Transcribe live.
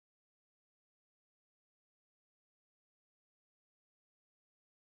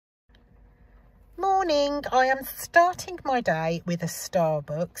Morning, I am starting my day with a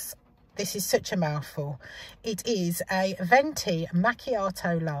Starbucks. This is such a mouthful. It is a venti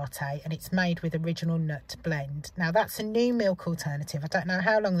macchiato latte and it's made with original nut blend. Now that's a new milk alternative. I don't know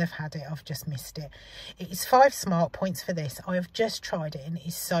how long they've had it, I've just missed it. It is 5 Smartpoints for this. I have just tried it and it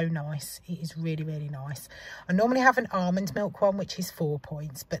is so nice. It is really, really nice. I normally have an almond milk one which is 4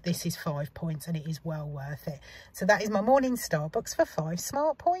 points, but this is 5 points and it is well worth it. So that is my morning Starbucks for 5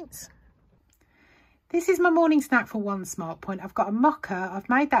 Smartpoints. This is my morning snack for 1 Smartpoint. I've got a mocha. I've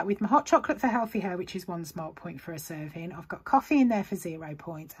made that with my hot chocolate for healthy hair, which is 1 Smartpoint for a serving. I've got coffee in there for 0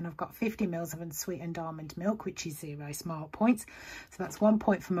 points, and I've got 50 mils of unsweetened almond milk, which is 0 Smartpoints. So that's 1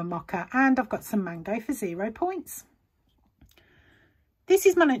 point for my mocha, and I've got some mango for 0 points. This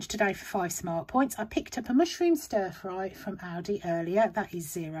is my lunch today for 5 Smartpoints. I picked up a mushroom stir fry from Aldi earlier. That is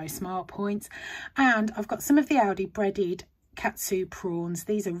 0 Smartpoints. And I've got some of the Aldi breaded katsu prawns.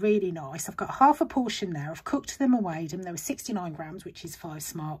 These are really nice. I've got half a portion there. I've cooked them and weighed them. They were 69 grams, which is 5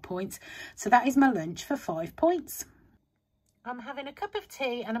 Smartpoints. So that is my lunch for 5 points. I'm having a cup of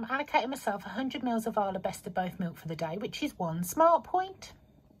tea and I'm allocating myself 100 mils of Arla Best of Both milk for the day, which is 1 Smartpoint.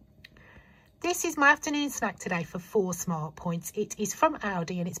 This is my afternoon snack today for 4 Smartpoints. It is from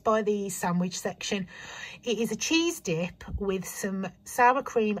Aldi and it's by the sandwich section. It is a cheese dip with some sour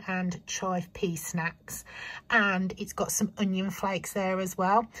cream and chive pea snacks, and it's got some onion flakes there as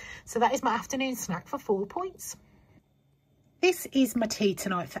well. So that is my afternoon snack for 4 points. This is my tea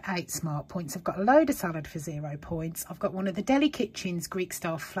tonight for 8 Smartpoints. I've got a load of salad for 0 points. I've got one of the Deli Kitchen's Greek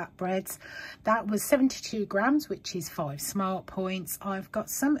style flatbreads. That was 72 grams, which is 5 Smartpoints. I've got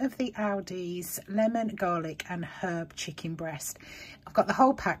some of the Aldi's lemon, garlic and herb chicken breast. I've got the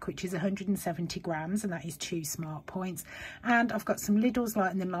whole pack, which is 170 grams, and that is 2 Smartpoints. And I've got some Lidl's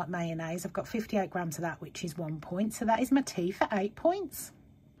Light and then Light mayonnaise. I've got 58 grams of that, which is 1 point. So that is my tea for 8 points.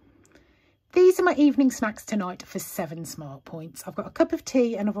 These are my evening snacks tonight for 7 Smartpoints. I've got a cup of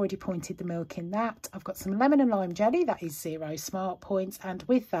tea and I've already pointed the milk in that. I've got some lemon and lime jelly, that is 0 Smartpoints. And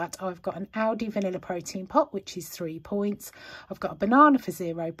with that, I've got an Aldi vanilla protein pot, which is 3 points. I've got a banana for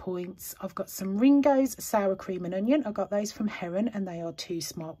 0 points. I've got some Ringo's sour cream and onion. I got those from Heron and they are 2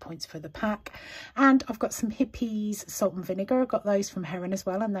 Smartpoints for the pack. And I've got some Hippies salt and vinegar. I got those from Heron as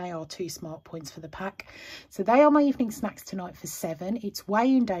well and they are 2 Smartpoints for the pack. So they are my evening snacks tonight for 7. It's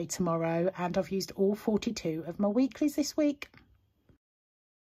weigh-in day tomorrow, and I've used all 42 of my weeklies this week.